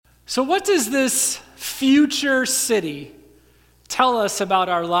So what does this future city tell us about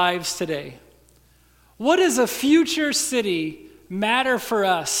our lives today? What does a future city matter for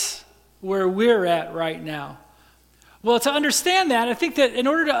us where we're at right now? Well, to understand that, I think that in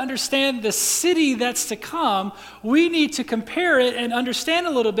order to understand the city that's to come, we need to compare it and understand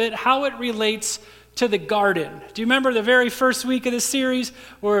a little bit how it relates to the garden. Do you remember the very first week of this series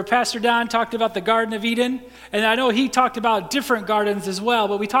where Pastor Don talked about the Garden of Eden? And I know he talked about different gardens as well,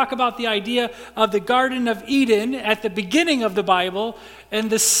 but we talk about the idea of the Garden of Eden at the beginning of the Bible and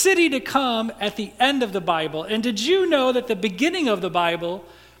the city to come at the end of the Bible. And did you know that the beginning of the Bible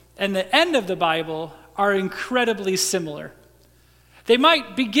and the end of the Bible are incredibly similar? They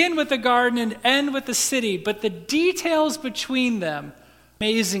might begin with the garden and end with the city, but the details between them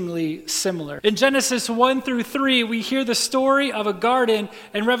amazingly similar. In Genesis 1-3, we hear the story of a garden.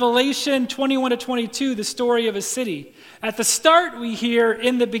 In Revelation 21-22, the story of a city. At the start, we hear,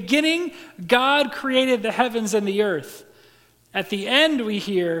 in the beginning, God created the heavens and the earth. At the end, we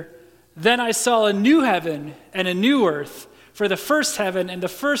hear, then I saw a new heaven and a new earth, for the first heaven and the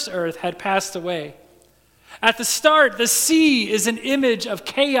first earth had passed away. At the start, the sea is an image of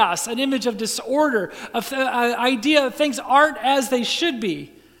chaos, an image of disorder, of idea that things aren't as they should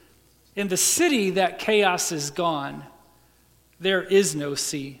be. In the city, that chaos is gone. There is no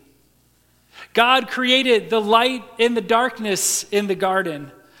sea. God created the light and the darkness in the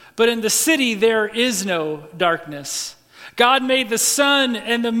garden, but in the city, there is no darkness. God made the sun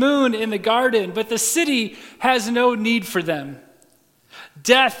and the moon in the garden, but the city has no need for them.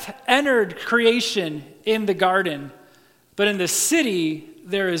 Death entered creation in the garden, but in the city,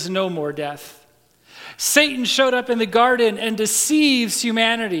 there is no more death. Satan showed up in the garden and deceives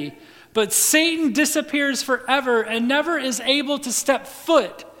humanity, but Satan disappears forever and never is able to step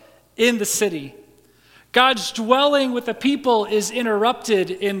foot in the city. God's dwelling with the people is interrupted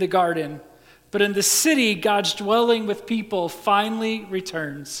in the garden, but in the city, God's dwelling with people finally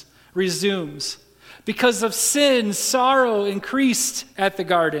resumes. Because of sin, sorrow increased at the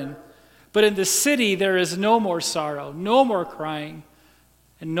garden. But in the city, there is no more sorrow, no more crying,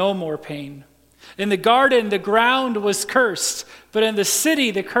 and no more pain. In the garden, the ground was cursed. But in the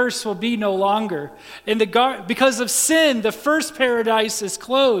city, the curse will be no longer. Because of sin, the first paradise is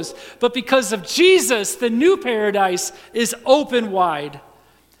closed. But because of Jesus, the new paradise is open wide.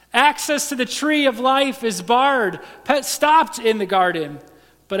 Access to the tree of life is barred, stopped in the garden.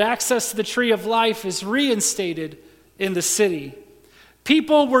 But access to the tree of life is reinstated in the city.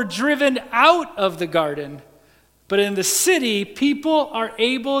 People were driven out of the garden, but in the city, people are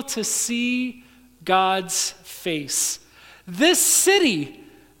able to see God's face. This city,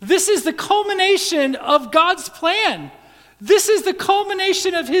 this is the culmination of God's plan. This is the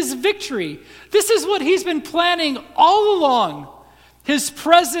culmination of his victory. This is what he's been planning all along. His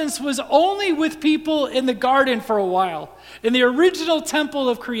presence was only with people in the garden for a while. In the original temple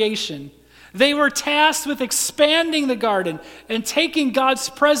of creation, they were tasked with expanding the garden and taking God's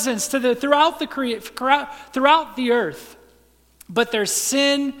presence throughout the earth. But their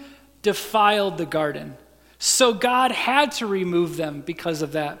sin defiled the garden. So God had to remove them because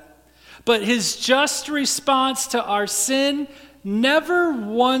of that. But his just response to our sin never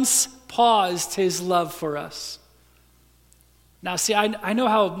once paused his love for us. Now, see, I know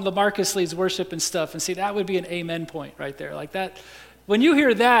how LaMarcus leads worship and stuff, and see, that would be an amen point right there. Like that, when you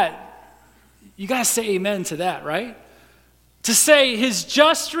hear that, you got to say amen to that, right? To say his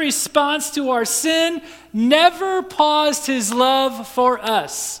just response to our sin never paused his love for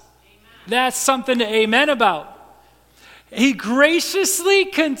us. Amen. That's something to amen about. He graciously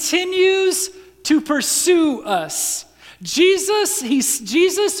continues to pursue us.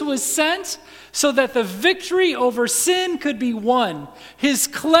 Jesus was sent so that the victory over sin could be won. His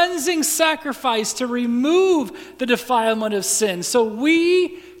cleansing sacrifice to remove the defilement of sin so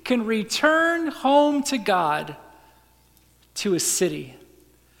we can return home to God, to a city.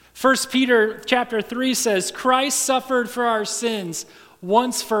 1 Peter chapter 3 says, Christ suffered for our sins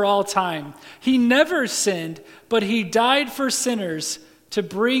once for all time. He never sinned, but he died for sinners to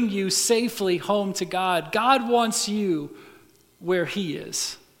bring you safely home to God. God wants you where he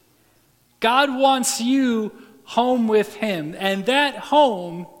is. God wants you home with him, and that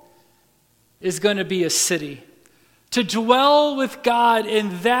home is going to be a city. To dwell with God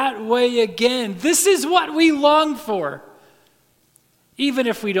in that way again. This is what we long for, even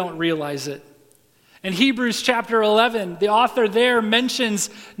if we don't realize it. In Hebrews chapter 11, the author there mentions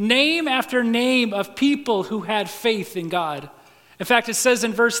name after name of people who had faith in God. In fact, it says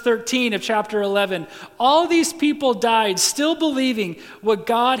in verse 13 of chapter 11, all these people died still believing what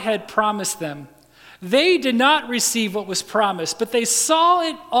God had promised them. They did not receive what was promised, but they saw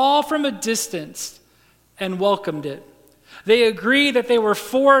it all from a distance and welcomed it. They agree that they were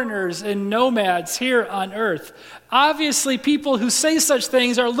foreigners and nomads here on earth. Obviously, people who say such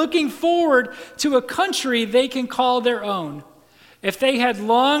things are looking forward to a country they can call their own. If they had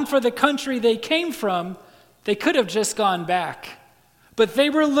longed for the country they came from, they could have just gone back. But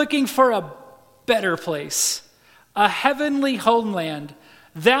they were looking for a better place, a heavenly homeland.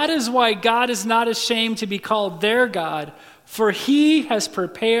 That is why God is not ashamed to be called their God, for he has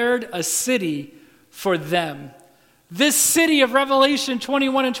prepared a city for them. This city of Revelation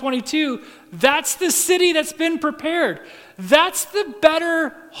 21 and 22, that's the city that's been prepared. That's the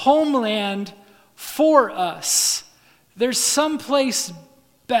better homeland for us. There's someplace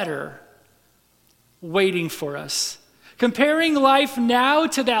better waiting for us. Comparing life now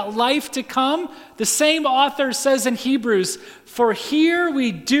to that life to come, the same author says in Hebrews, "For here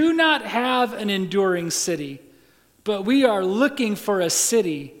we do not have an enduring city, but we are looking for a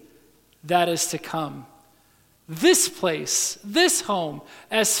city that is to come." This place, this home,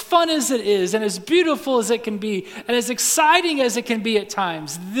 as fun as it is and as beautiful as it can be and as exciting as it can be at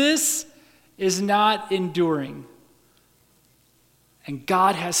times, this is not enduring. And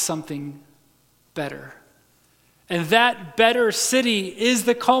God has something better. And that better city is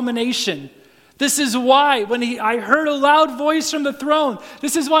the culmination. This is why when I heard a loud voice from the throne,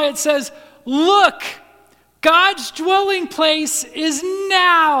 this is why it says, "Look, God's dwelling place is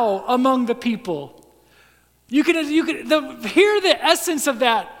now among the people." You can hear the essence of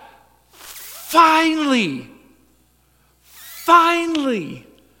that. Finally,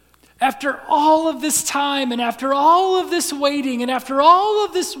 after all of this time and after all of this waiting and after all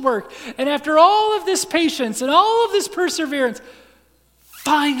of this work and after all of this patience and all of this perseverance,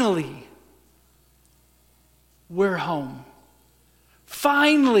 finally, we're home.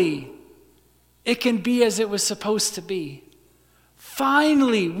 Finally, it can be as it was supposed to be.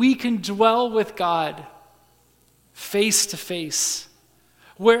 Finally, we can dwell with God face to face.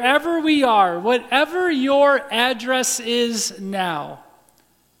 Wherever we are, whatever your address is now,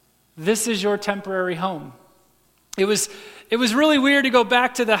 this is your temporary home. It was really weird to go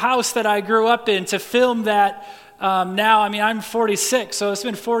back to the house that I grew up in to film that. Now, I'm 46, so it's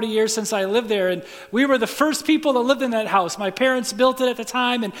been 40 years since I lived there, and we were the first people that lived in that house. My parents built it at the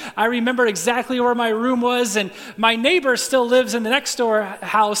time, and I remember exactly where my room was, and my neighbor still lives in the next door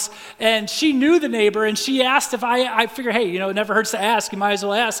house, and she knew the neighbor, and she asked if I figured, hey, it never hurts to ask, you might as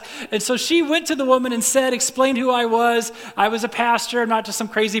well ask. And so she went to the woman and explained who I was. I was a pastor, I'm not just some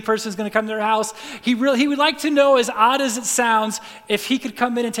crazy person who's going to come to their house. He would like to know, as odd as it sounds, if he could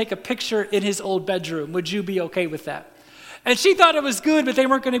come in and take a picture in his old bedroom. Would you be okay with that? And she thought it was good, but they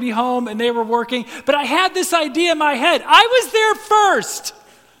weren't going to be home and they were working. But I had this idea in my head. I was there first.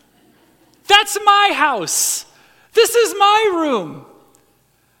 That's my house. This is my room.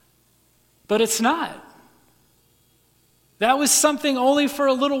 But it's not. That was something only for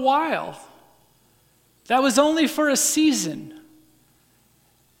a little while. That was only for a season.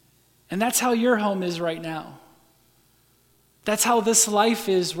 And that's how your home is right now. That's how this life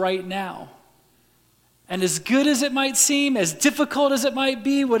is right now. And as good as it might seem, as difficult as it might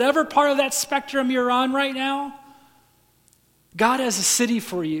be, whatever part of that spectrum you're on right now, God has a city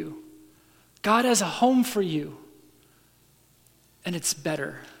for you. God has a home for you. And it's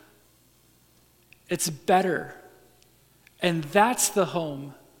better. It's better. And that's the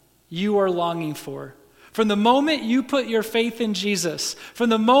home you are longing for. From the moment you put your faith in Jesus, from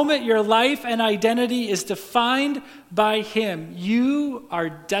the moment your life and identity is defined by him, you are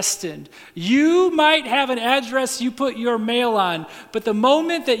destined. You might have an address you put your mail on, but the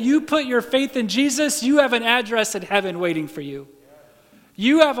moment that you put your faith in Jesus, you have an address in heaven waiting for you.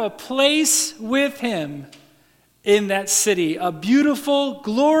 You have a place with him in that city, a beautiful,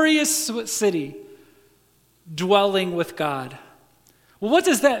 glorious city, dwelling with God. Well, what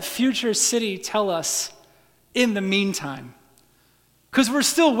does that future city tell us in the meantime? Because we're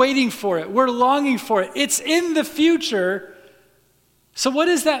still waiting for it. We're longing for it. It's in the future. So what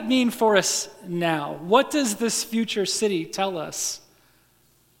does that mean for us now? What does this future city tell us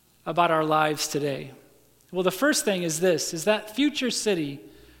about our lives today? Well, the first thing is this, is that future city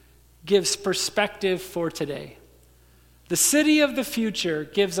gives perspective for today. The city of the future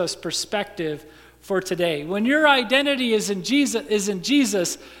gives us perspective for today. When your identity is in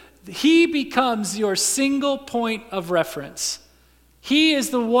Jesus, he becomes your single point of reference. He is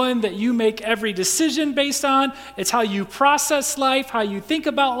the one that you make every decision based on. It's how you process life, how you think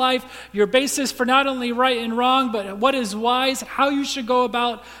about life, your basis for not only right and wrong, but what is wise, how you should go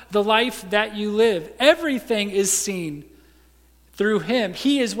about the life that you live. Everything is seen through him.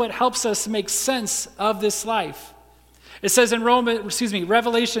 He is what helps us make sense of this life. It says in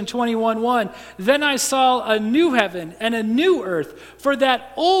Revelation 21:1, "Then I saw a new heaven and a new earth, for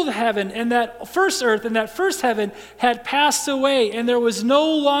that old heaven and that first earth and that first heaven had passed away, and there was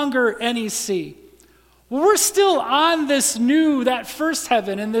no longer any sea." Well, we're still on that first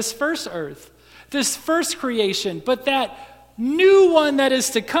heaven and this first earth, this first creation, but that new one that is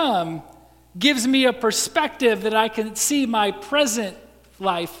to come gives me a perspective that I can see my present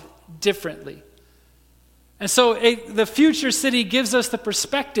life differently. And so the future city gives us the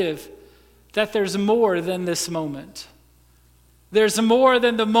perspective that there's more than this moment. There's more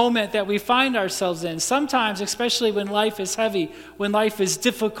than the moment that we find ourselves in. Sometimes, especially when life is heavy, when life is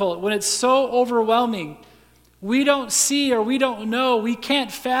difficult, when it's so overwhelming, we don't see or we don't know, we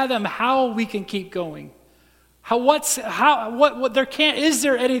can't fathom how we can keep going. Is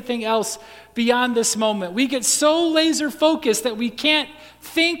there anything else beyond this moment? We get so laser focused that we can't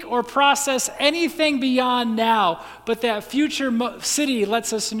think or process anything beyond now. But that future city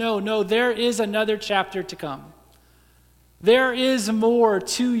lets us know, no, there is another chapter to come. There is more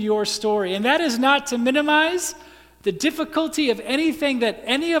to your story. And that is not to minimize the difficulty of anything that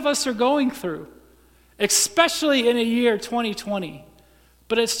any of us are going through, especially in a year 2020.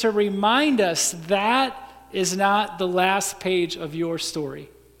 But it's to remind us that is not the last page of your story.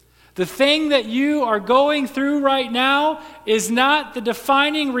 The thing that you are going through right now is not the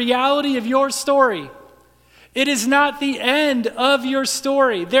defining reality of your story. It is not the end of your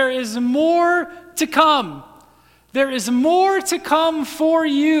story. There is more to come. There is more to come for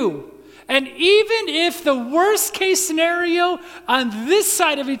you. And even if the worst case scenario on this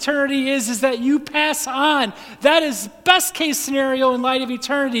side of eternity is that you pass on, that is best case scenario in light of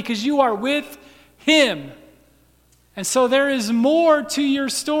eternity because you are with him. And so there is more to your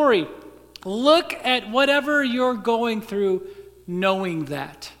story. Look at whatever you're going through knowing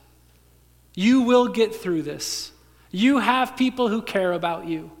that. You will get through this. You have people who care about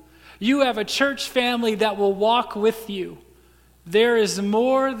you. You have a church family that will walk with you. There is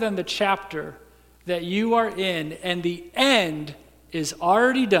more than the chapter that you are in, and the end is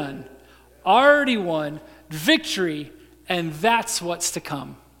already done, already won, victory, and that's what's to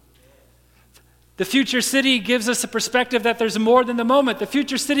come. The future city gives us a perspective that there's more than the moment. The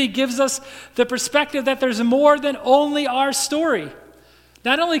future city gives us the perspective that there's more than only our story.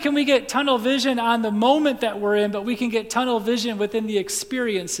 Not only can we get tunnel vision on the moment that we're in, but we can get tunnel vision within the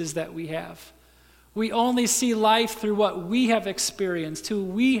experiences that we have. We only see life through what we have experienced, who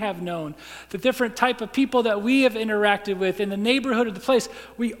we have known, the different type of people that we have interacted with in the neighborhood or the place.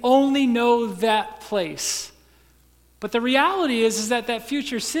 We only know that place. But the reality is that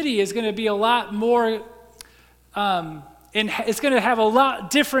future city is going to be a lot more, it's going to have a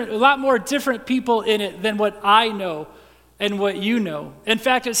lot more different people in it than what I know and what you know. In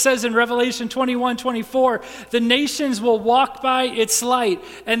fact, it says in Revelation 21:24, the nations will walk by its light,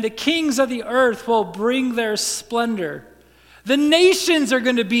 and the kings of the earth will bring their splendor. The nations are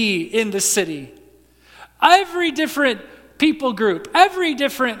going to be in the city. Every different people group, every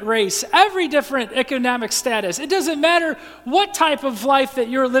different race, every different economic status. It doesn't matter what type of life that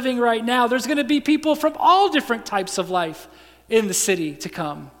you're living right now. There's going to be people from all different types of life in the city to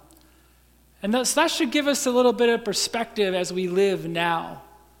come. And that should give us a little bit of perspective as we live now,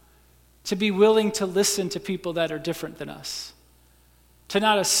 to be willing to listen to people that are different than us, to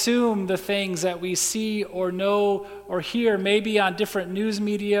not assume the things that we see or know or hear maybe on different news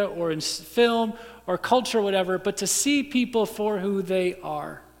media or in film or culture, whatever, but to see people for who they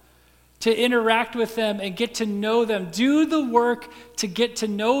are, to interact with them and get to know them. Do the work to get to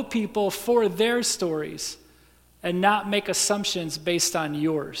know people for their stories and not make assumptions based on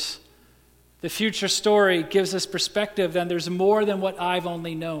yours. The future story gives us perspective, then there's more than what I've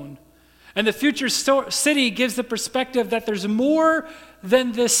only known. And the future city gives the perspective that there's more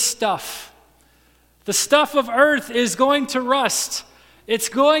than this stuff. The stuff of earth is going to rust. It's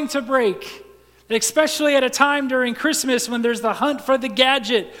going to break. Especially at a time during Christmas when there's the hunt for the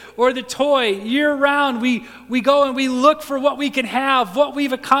gadget or the toy. Year round, we go and we look for what we can have, what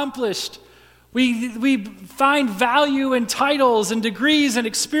we've accomplished. We find value in titles and degrees and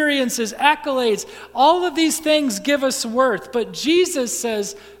experiences, accolades. All of these things give us worth. But Jesus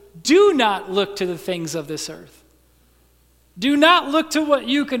says, do not look to the things of this earth. Do not look to what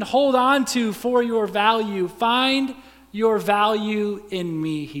you can hold on to for your value. Find your value in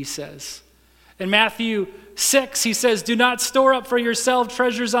me, he says. In Matthew 6, he says, do not store up for yourself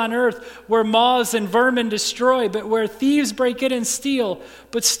treasures on earth where moths and vermin destroy, but where thieves break in and steal.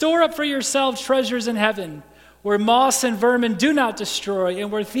 But store up for yourselves treasures in heaven where moths and vermin do not destroy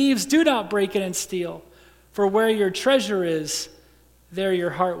and where thieves do not break in and steal. For where your treasure is, there your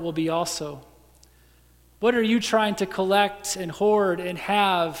heart will be also. What are you trying to collect and hoard and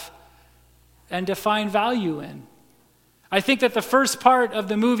have and to find value in? I think that the first part of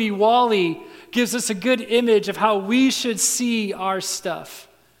the movie WALL-E gives us a good image of how we should see our stuff.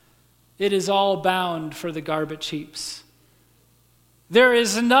 It is all bound for the garbage heaps. There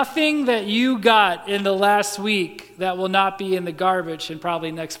is nothing that you got in the last week that will not be in the garbage in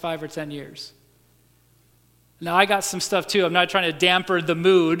probably the next 5 or 10 years. Now, I got some stuff too. I'm not trying to damper the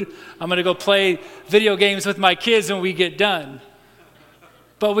mood. I'm going to go play video games with my kids when we get done.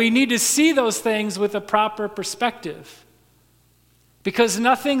 But we need to see those things with a proper perspective. Because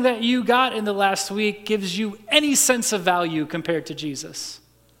nothing that you got in the last week gives you any sense of value compared to Jesus.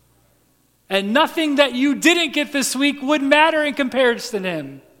 And nothing that you didn't get this week would matter in comparison to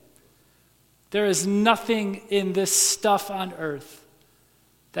him. There is nothing in this stuff on earth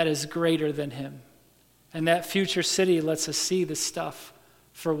that is greater than him. And that future city lets us see the stuff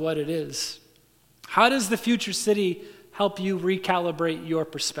for what it is. How does the future city help you recalibrate your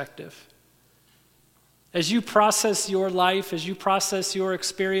perspective? As you process your life, as you process your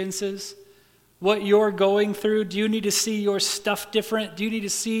experiences, what you're going through, do you need to see your stuff different? Do you need to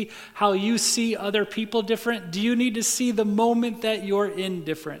see how you see other people different? Do you need to see the moment that you're in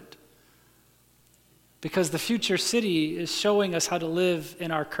different? Because the future city is showing us how to live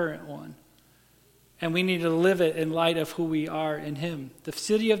in our current one. And we need to live it in light of who we are in him. The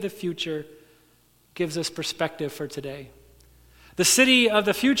city of the future gives us perspective for today. The city of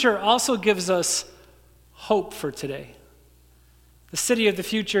the future also gives us hope for today. The city of the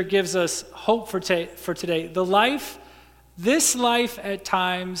future gives us hope for today. This life at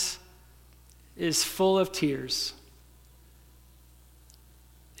times is full of tears.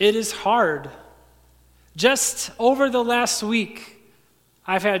 It is hard. Just over the last week,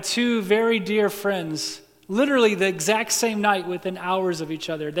 I've had 2 very dear friends, literally the exact same night within hours of each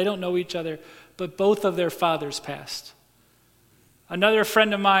other. They don't know each other, but both of their fathers passed. Another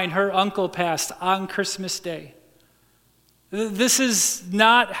friend of mine, her uncle passed on Christmas Day. This is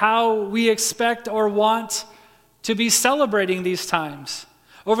not how we expect or want to be celebrating these times.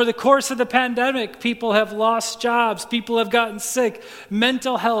 Over the course of the pandemic, people have lost jobs, people have gotten sick,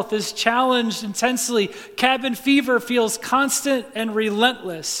 mental health is challenged intensely, cabin fever feels constant and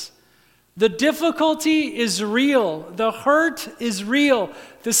relentless. The difficulty is real, the hurt is real,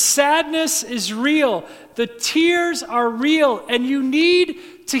 the sadness is real, the tears are real, and you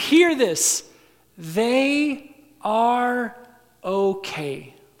need to hear this. They are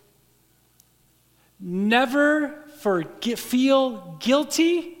okay. Never feel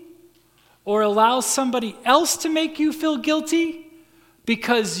guilty or allow somebody else to make you feel guilty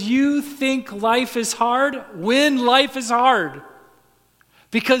because you think life is hard when life is hard.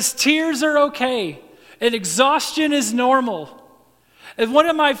 Because tears are okay and exhaustion is normal. And one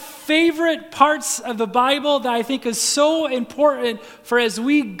of my favorite parts of the Bible that I think is so important for as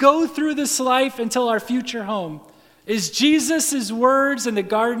we go through this life until our future home is Jesus' words in the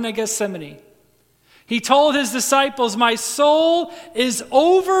Garden of Gethsemane. He told his disciples, "My soul is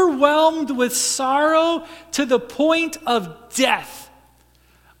overwhelmed with sorrow to the point of death."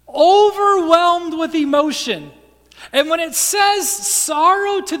 Overwhelmed with emotion. And when it says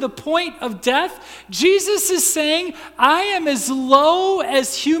sorrow to the point of death, Jesus is saying, I am as low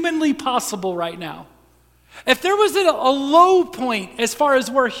as humanly possible right now. If there was a low point as far as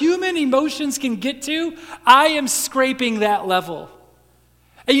where human emotions can get to, I am scraping that level.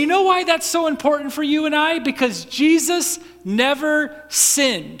 And you know why that's so important for you and I? Because Jesus never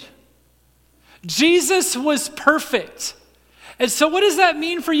sinned. Jesus was perfect. And so what does that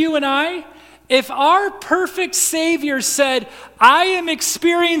mean for you and I? If our perfect Savior said, I am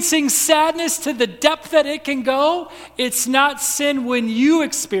experiencing sadness to the depth that it can go, it's not sin when you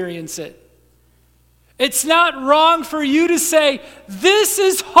experience it. It's not wrong for you to say, this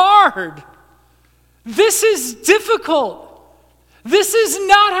is hard. This is difficult. This is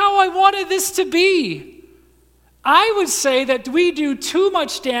not how I wanted this to be. I would say that we do too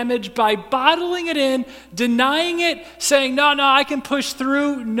much damage by bottling it in, denying it, saying, no, I can push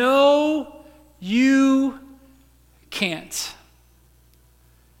through. No, you can't.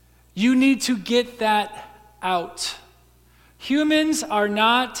 You need to get that out. Humans are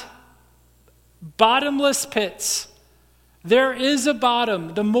not bottomless pits. There is a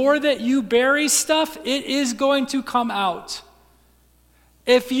bottom. The more that you bury stuff, it is going to come out.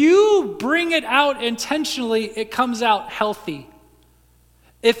 If you bring it out intentionally, it comes out healthy.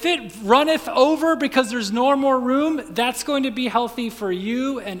 If it runneth over because there's no more room, that's going to be healthy for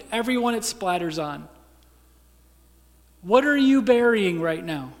you and everyone it splatters on. What are you burying right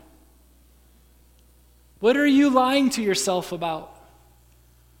now? What are you lying to yourself about?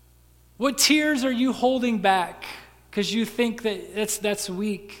 What tears are you holding back because you think that that's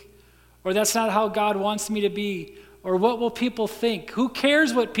weak, or that's not how God wants me to be, or what will people think? Who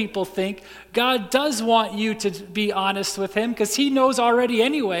cares what people think? God does want you to be honest with him because he knows already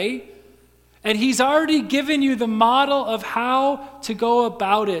anyway, and he's already given you the model of how to go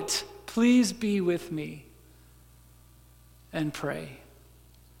about it. Please be with me and pray.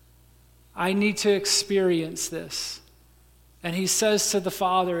 I need to experience this. And he says to the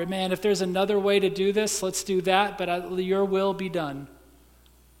Father, man, if there's another way to do this, let's do that, but your will be done.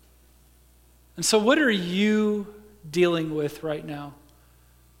 And so what are you dealing with right now?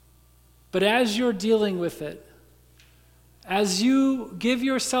 But as you're dealing with it, as you give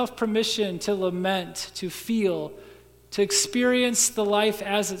yourself permission to lament, to feel, to experience the life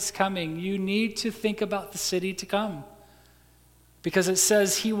as it's coming, you need to think about the city to come. Because it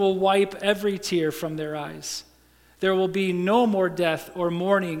says he will wipe every tear from their eyes. There will be no more death or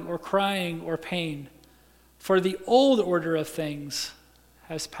mourning or crying or pain, for the old order of things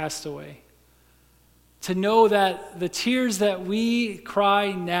has passed away. To know that the tears that we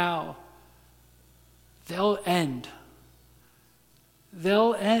cry now, they'll end.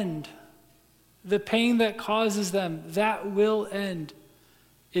 They'll end. The pain that causes them, that will end.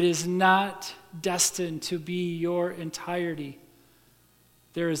 It is not destined to be your entirety.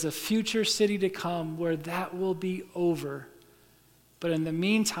 There is a future city to come where that will be over. But in the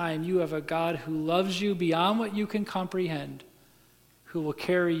meantime, you have a God who loves you beyond what you can comprehend, who will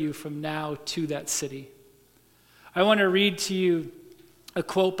carry you from now to that city. I want to read to you a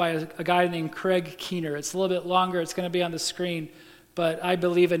quote by a guy named Craig Keener. It's a little bit longer. It's going to be on the screen, but I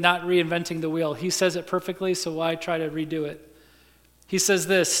believe in not reinventing the wheel. He says it perfectly, so why try to redo it? He says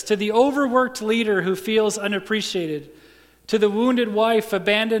this: to the overworked leader who feels unappreciated, to the wounded wife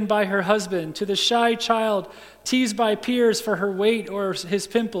abandoned by her husband, to the shy child teased by peers for her weight or his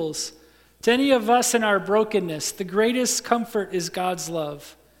pimples, to any of us in our brokenness, the greatest comfort is God's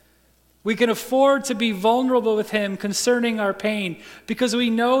love. We can afford to be vulnerable with him concerning our pain because we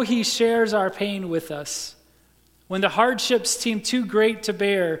know he shares our pain with us. When the hardships seem too great to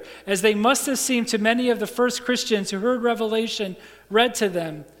bear, as they must have seemed to many of the first Christians who heard Revelation read to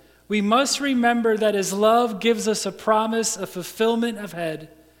them, we must remember that his love gives us a promise of fulfillment ahead.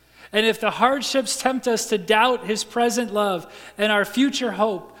 And if the hardships tempt us to doubt his present love and our future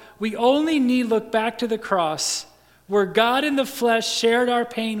hope, we only need look back to the cross, where God in the flesh shared our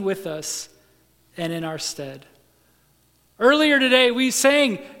pain with us and in our stead. Earlier today, we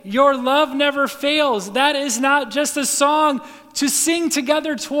sang, "Your love never fails." That is not just a song to sing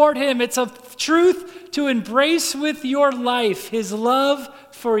together toward him. It's a truth to embrace with your life. His love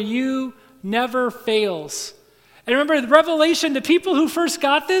for you never fails. And remember, the Revelation, the people who first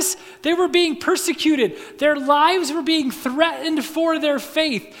got this, they were being persecuted. Their lives were being threatened for their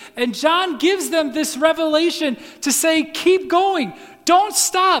faith. And John gives them this revelation to say, keep going. Don't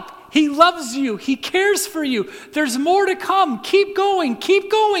stop. He loves you. He cares for you. There's more to come. Keep going.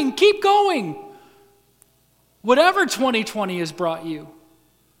 Keep going. Keep going. Whatever 2020 has brought you,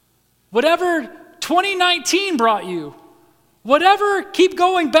 whatever 2019 brought you, whatever, keep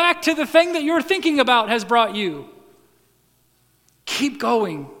going back to the thing that you're thinking about has brought you. Keep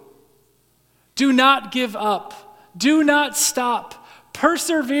going. Do not give up. Do not stop.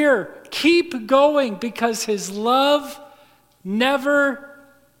 Persevere. Keep going because his love never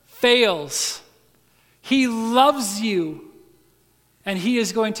fails. He loves you, and he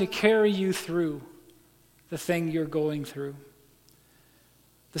is going to carry you through the thing you're going through.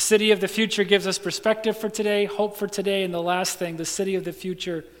 The city of the future gives us perspective for today, hope for today, and the last thing, the city of the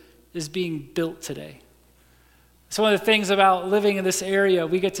future is being built today. So one of the things about living in this area,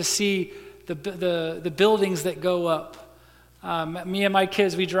 we get to see the buildings that go up. Me and my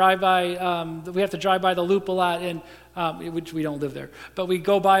kids, we drive by, we have to drive by the Loop a lot, and which we don't live there, but we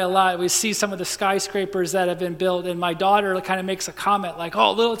go by a lot. We see some of the skyscrapers that have been built, and my daughter kind of makes a comment like,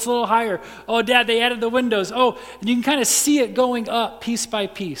 it's a little higher. Oh, Dad, they added the windows. Oh, and you can kind of see it going up piece by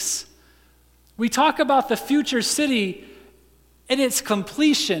piece. We talk about the future city and its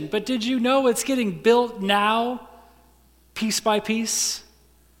completion, but did you know it's getting built now, piece by piece?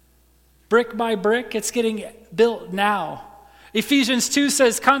 Brick by brick, it's getting built now. Ephesians 2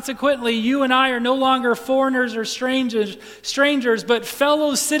 says, consequently, you and I are no longer foreigners or strangers, but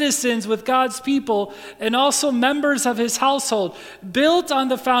fellow citizens with God's people and also members of his household, built on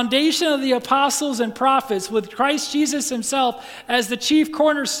the foundation of the apostles and prophets with Christ Jesus himself as the chief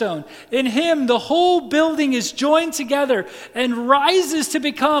cornerstone. In him, the whole building is joined together and rises to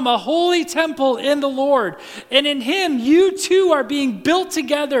become a holy temple in the Lord. And in him, you too are being built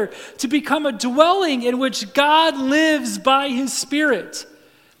together to become a dwelling in which God lives by his Spirit.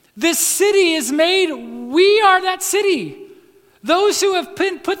 This city is made, we are that city. Those who have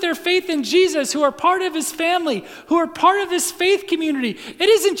put their faith in Jesus, who are part of his family, who are part of his faith community. It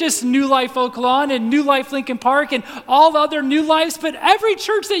isn't just New Life Oak Lawn and New Life Lincoln Park and all the other New Lives, but every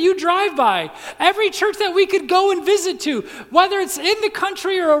church that you drive by, every church that we could go and visit to, whether it's in the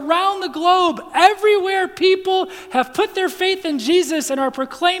country or around the globe, everywhere people have put their faith in Jesus and are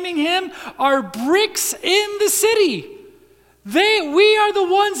proclaiming him are bricks in the city. We are the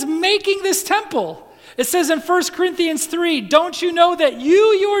ones making this temple. It says in 1 Corinthians 3, don't you know that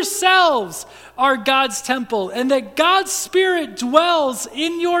you yourselves are God's temple and that God's Spirit dwells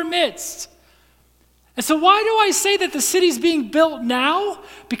in your midst? And so why do I say that the city's being built now?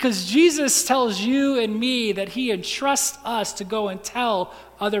 Because Jesus tells you and me that he entrusts us to go and tell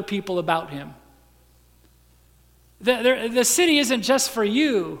other people about him. The city isn't just for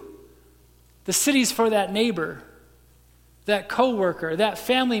you. The city's for that neighbor, that coworker, that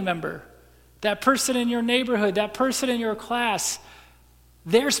family member, that person in your neighborhood, that person in your class.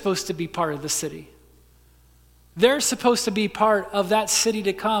 They're supposed to be part of the city. They're supposed to be part of that city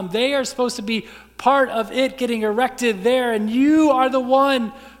to come. They are supposed to be part of it getting erected there. And you are the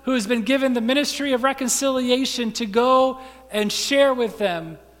one who has been given the ministry of reconciliation to go and share with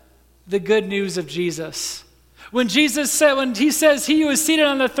them the good news of Jesus. When he says, he who is seated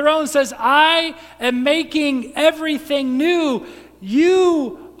on the throne says, I am making everything new.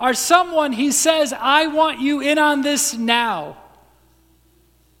 You are someone, he says, I want you in on this now.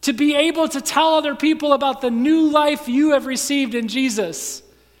 To be able to tell other people about the new life you have received in Jesus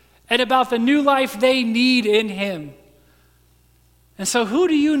and about the new life they need in him. And so who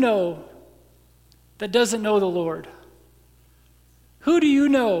do you know that doesn't know the Lord? Who do you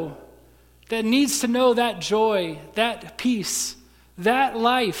know that needs to know that joy, that peace, that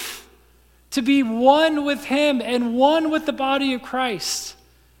life, to be one with him and one with the body of Christ?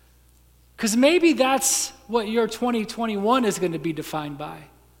 Because maybe that's what your 2021 is going to be defined by.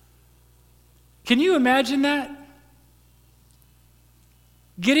 Can you imagine that?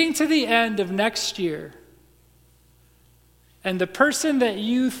 Getting to the end of next year, and the person that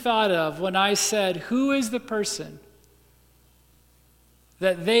you thought of when I said, who is the person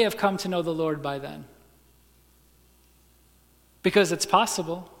that they have come to know the Lord by then? Because it's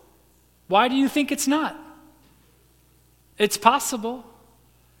possible. Why do you think it's not? It's possible.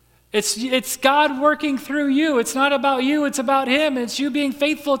 It's God working through you. It's not about you, it's about him. It's you being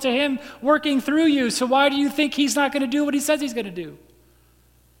faithful to him working through you. So why do you think he's not going to do what he says he's going to do?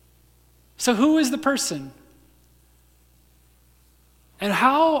 So who is the person? And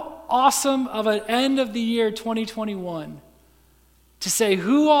how awesome of an end of the year 2021 to say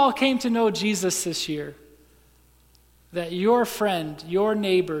who all came to know Jesus this year, that your friend, your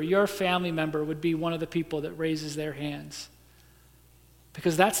neighbor, your family member would be one of the people that raises their hands.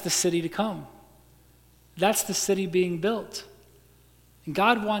 Because that's the city to come. That's the city being built. And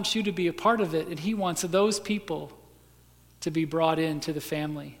God wants you to be a part of it, and he wants those people to be brought into the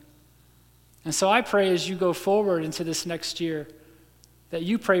family. And so I pray as you go forward into this next year that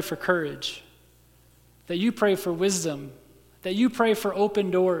you pray for courage, that you pray for wisdom, that you pray for open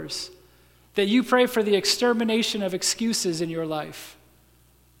doors, that you pray for the extermination of excuses in your life,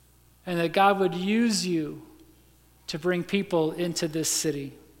 and that God would use you to bring people into this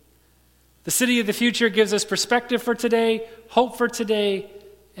city. The city of the future gives us perspective for today, hope for today,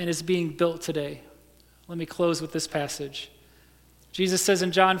 and is being built today. Let me close with this passage. Jesus says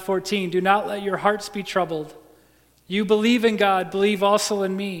in John 14, do not let your hearts be troubled. You believe in God, believe also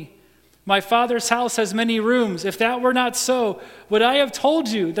in me. My Father's house has many rooms. If that were not so, would I have told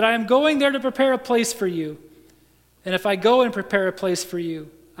you that I am going there to prepare a place for you? And if I go and prepare a place for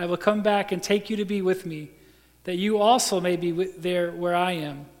you, I will come back and take you to be with me, that you also may be there where I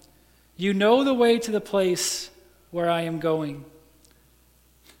am. You know the way to the place where I am going.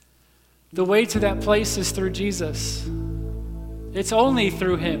 The way to that place is through Jesus. It's only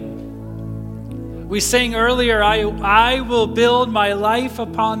through him. We sang earlier, I will build my life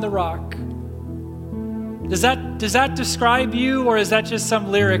upon the rock. Does that describe you, or is that just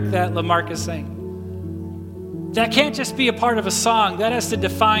some lyric that LaMarcus sang? That can't just be a part of a song. That has to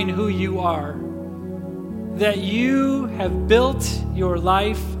define who you are. That you have built your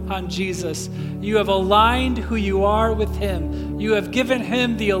life on Jesus. You have aligned who you are with him. You have given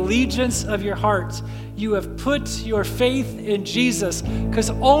him the allegiance of your heart. You have put your faith in Jesus, because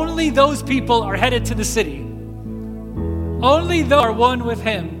only those people are headed to the city. Only those are one with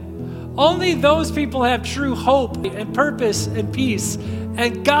him. Only those people have true hope and purpose and peace.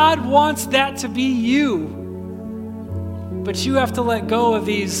 And God wants that to be you. But you have to let go of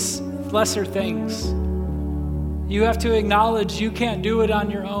these lesser things. You have to acknowledge you can't do it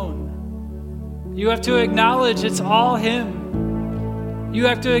on your own. You have to acknowledge it's all Him. You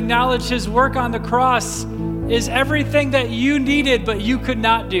have to acknowledge His work on the cross is everything that you needed but you could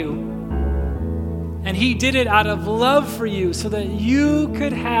not do. And He did it out of love for you so that you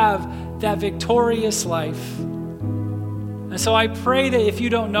could have that victorious life. And so I pray that if you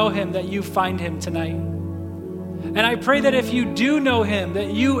don't know Him, that you find Him tonight. And I pray that if you do know Him,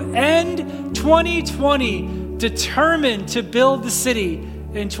 that you end 2020 determined to build the city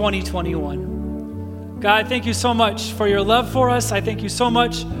in 2021. God, I thank you so much for your love for us. I thank you so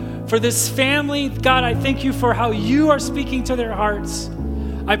much for this family. God, I thank you for how you are speaking to their hearts.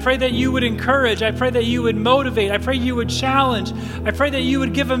 I pray that you would encourage. I pray that you would motivate. I pray you would challenge. I pray that you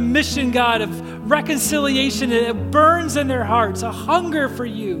would give a mission, God, of reconciliation that burns in their hearts, a hunger for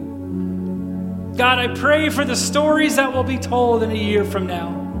you. God, I pray for the stories that will be told in a year from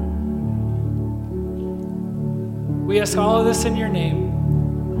now. We ask all of this in your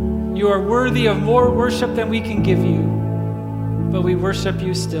name. You are worthy of more worship than we can give you, but we worship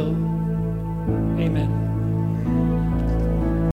you still. Amen.